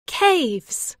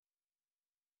caves.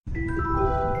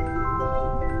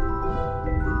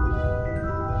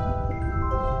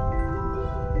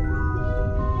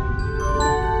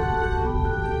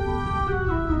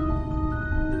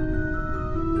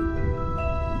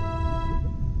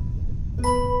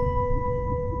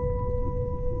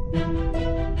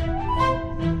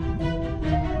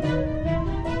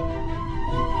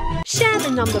 Share the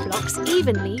number blocks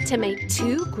evenly to make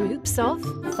 2 groups of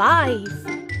 5.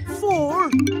 4.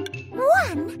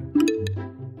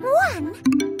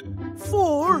 1.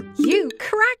 4. You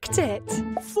cracked it!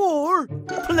 4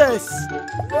 plus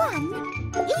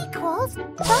 1 equals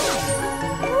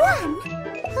 5. 1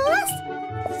 plus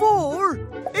 4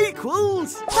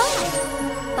 equals 5.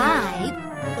 5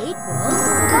 equals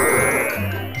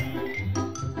 5.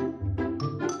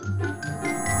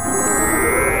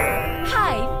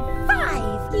 High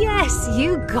five! Yes,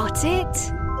 you got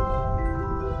it!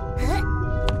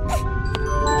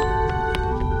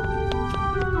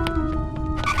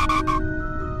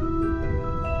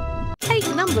 Take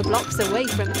number blocks away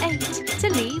from 8 to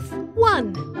leave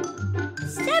 1.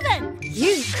 7.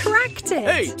 You cracked it!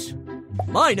 8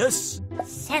 minus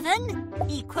 7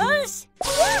 equals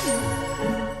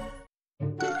 1.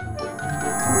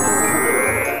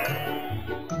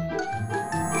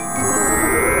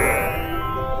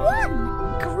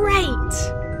 Great!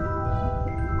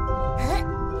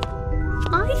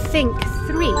 I think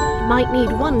 3 might need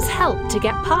 1's help to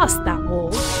get past that wall.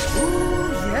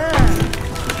 Oh yeah!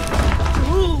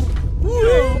 Ooh.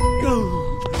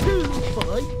 2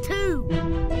 by 2.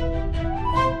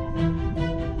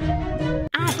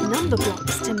 Add number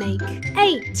blocks to make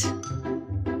 8.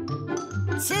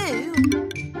 2.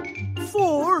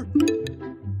 4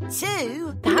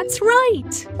 2. That's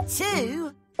right!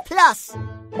 2 plus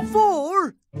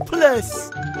 4 plus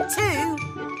 2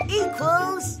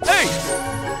 equals 8.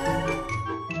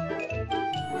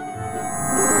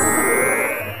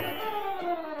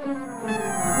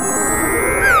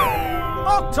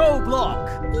 Octoblock.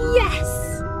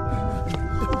 Yes!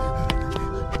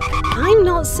 I'm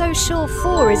not so sure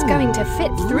 4 is going to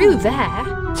fit through there.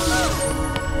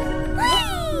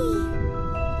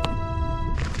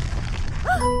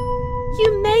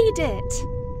 You made it!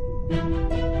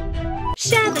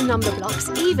 Share the number blocks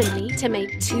evenly to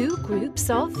make 2 groups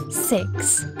of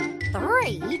 6.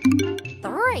 3.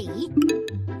 3.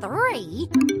 3.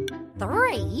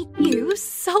 3. You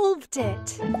solved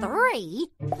it! 3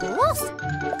 plus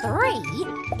 3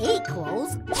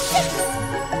 equals 6.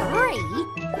 3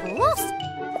 plus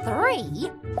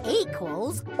 3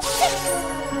 equals 6.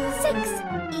 6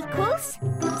 equals 6.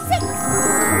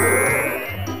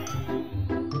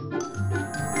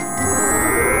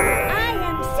 I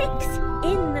am 6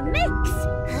 in the mix.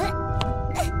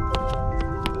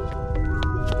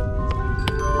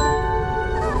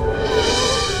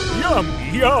 Yum,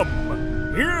 yum.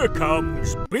 Here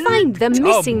comes Big Find the Tum.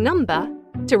 missing number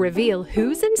to reveal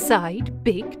who's inside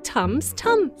Big Tum's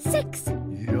tum. 6.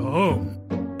 Yum.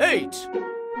 8.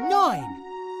 9.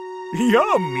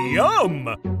 Yum,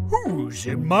 yum. Who's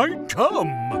in my tum?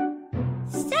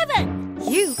 7.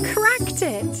 You cracked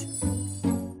it!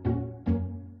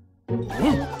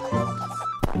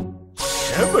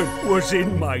 7 was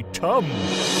in my tum.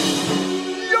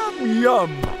 Yum,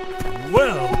 yum.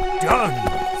 Well done.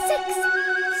 6.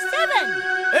 7.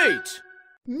 8.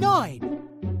 9.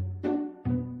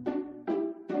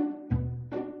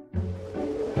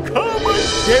 Come and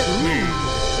get me.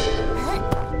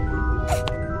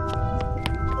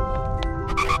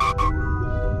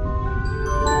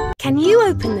 Can you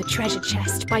open the treasure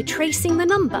chest by tracing the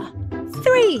number?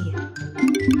 3.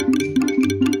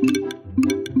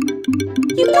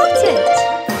 You got it!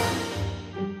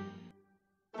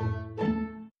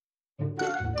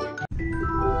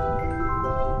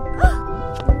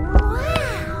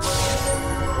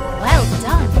 Well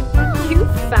done! You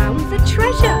found the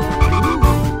treasure!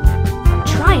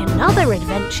 Try another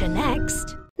adventure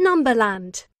next.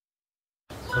 Numberland.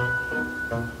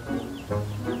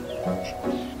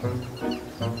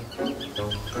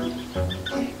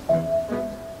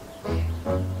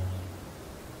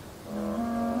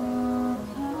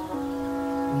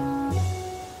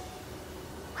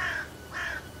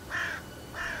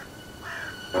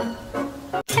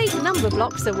 Take number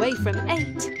blocks away from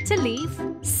 8 to leave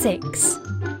 6.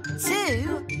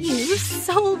 2. You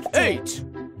solved it! 8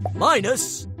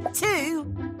 minus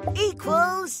 2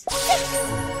 equals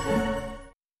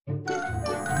 6.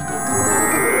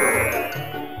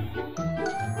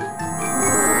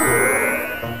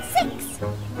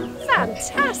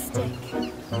 Fantastic!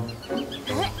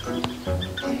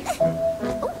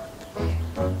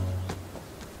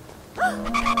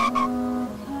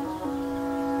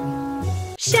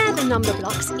 Share the number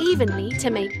blocks evenly to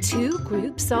make two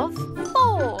groups of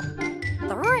 4.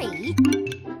 3,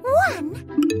 1,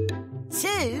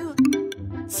 2,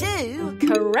 2.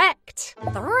 Correct.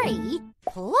 3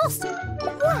 plus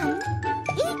 1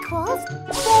 equals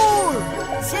 4.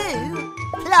 2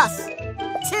 plus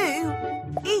 2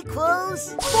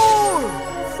 equals 4.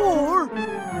 4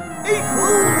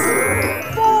 equals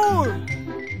 4.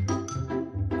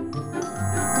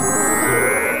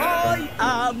 I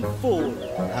am 4.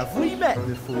 Have we met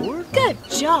before? Good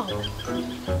job.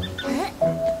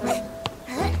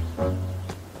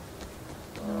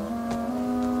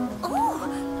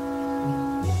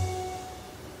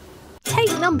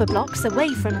 Take number blocks away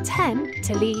from 10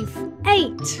 to leave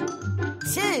 8.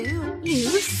 2 You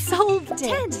solved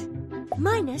it. 10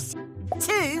 minus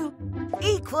 2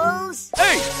 equals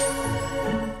 8.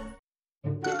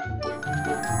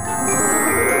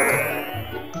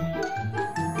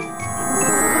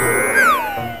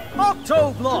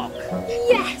 Octoblock.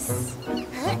 Yes.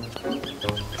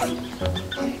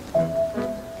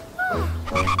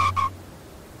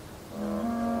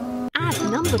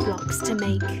 Add number blocks to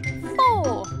make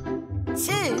 4.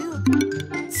 2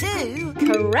 2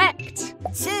 Correct.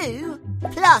 2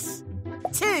 plus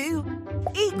 2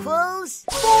 equals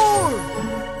 4.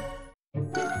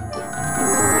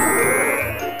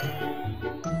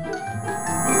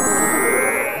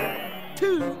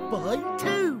 2 by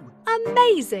 2.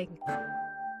 Amazing.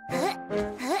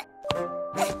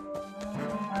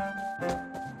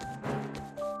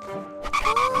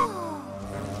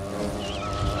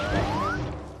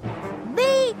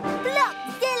 B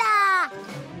Blockzilla.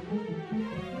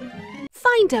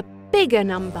 Find a bigger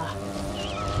number.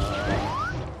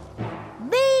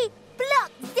 B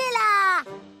Blockzilla.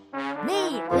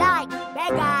 Me like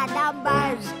bigger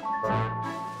numbers.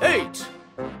 8.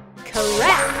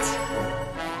 Correct.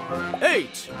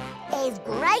 8. Is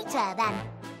greater than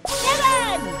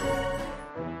 7.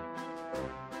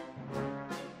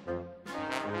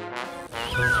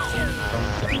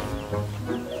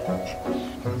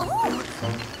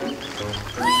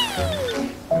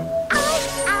 I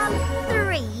am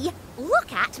 3.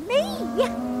 Look at me.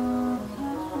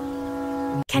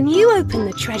 Can you open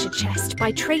the treasure chest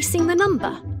by tracing the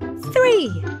number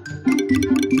 3?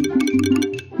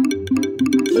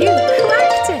 You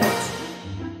cracked it.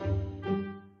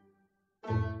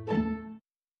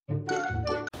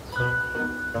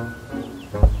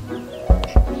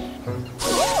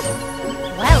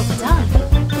 Well done.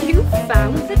 You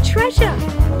found the treasure.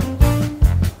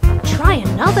 Try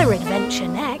another adventure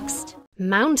next.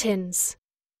 Mountains.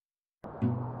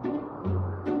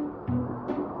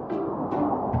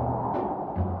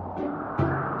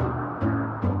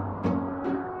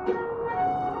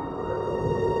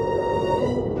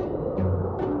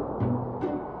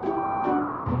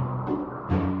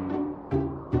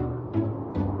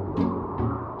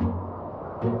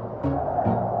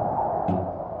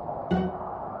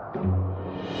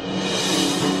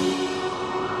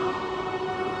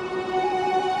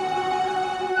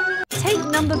 Take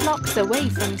number blocks away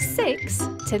from 6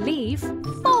 to leave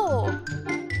 4. 1.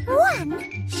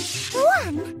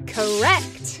 1.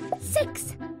 Correct.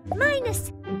 6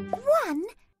 minus 1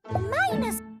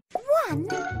 minus 1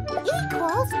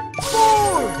 equals 4.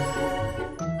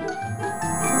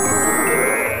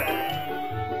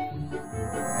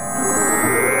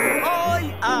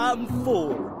 I am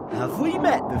 4. Have we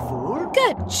met before?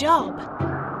 Good job.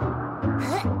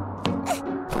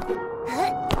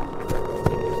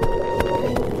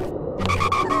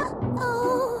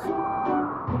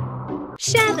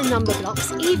 Share the number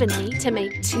blocks evenly to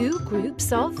make two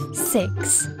groups of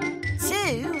 6.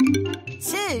 2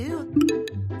 2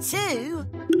 2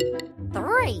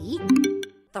 3.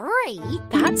 3.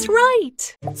 That's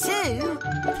right. 2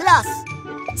 plus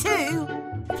 2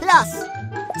 plus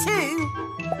 2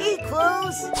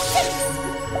 equals 6.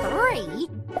 3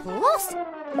 plus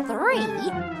 3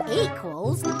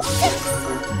 equals 6.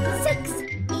 6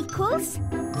 equals 6.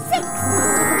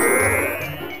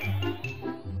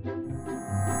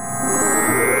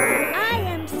 I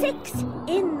am 6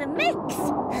 in the mix.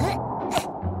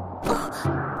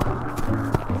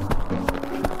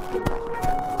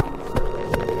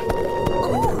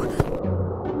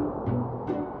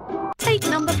 Take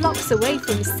number blocks away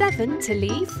from 7 to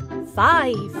leave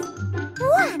 5.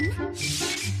 1.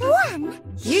 1.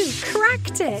 You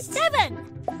cracked it. 7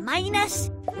 minus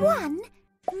 1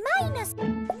 minus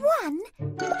 1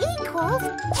 equals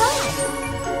 5.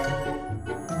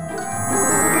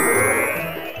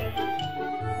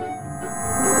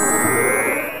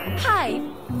 High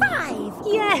 5.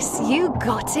 Yes, you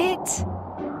got it.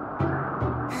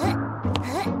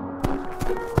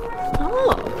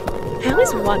 Oh. How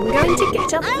is one going to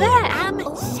get up I there? am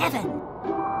 7.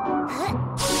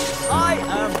 I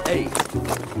am 8.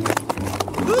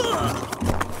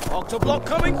 Octoblock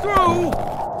coming through.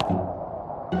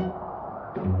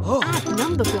 Add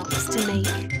number blocks to make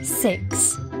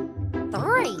 6.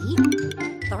 3.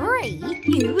 3.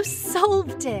 You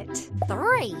solved it.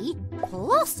 3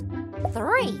 plus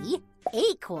 3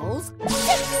 equals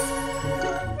 6.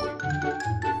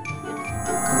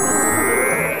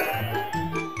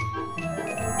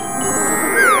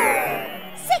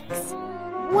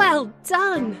 Well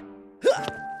done.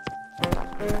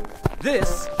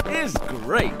 This is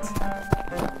great.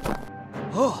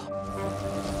 Oh,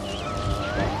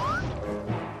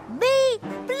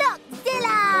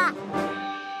 Blockzilla!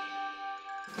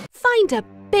 Find a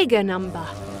bigger number.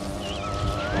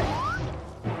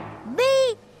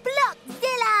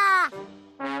 Blockzilla!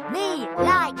 Me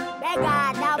like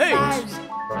mega numbers.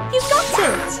 You got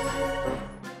it.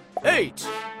 8.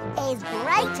 Is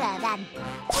greater than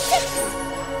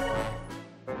 6.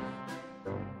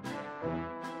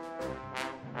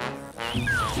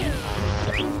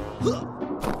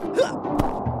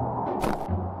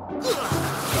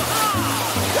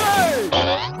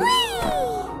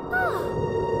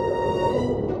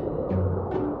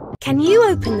 Can you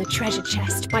open the treasure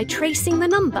chest by tracing the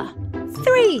number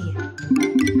 3?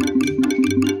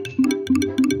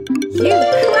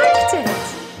 You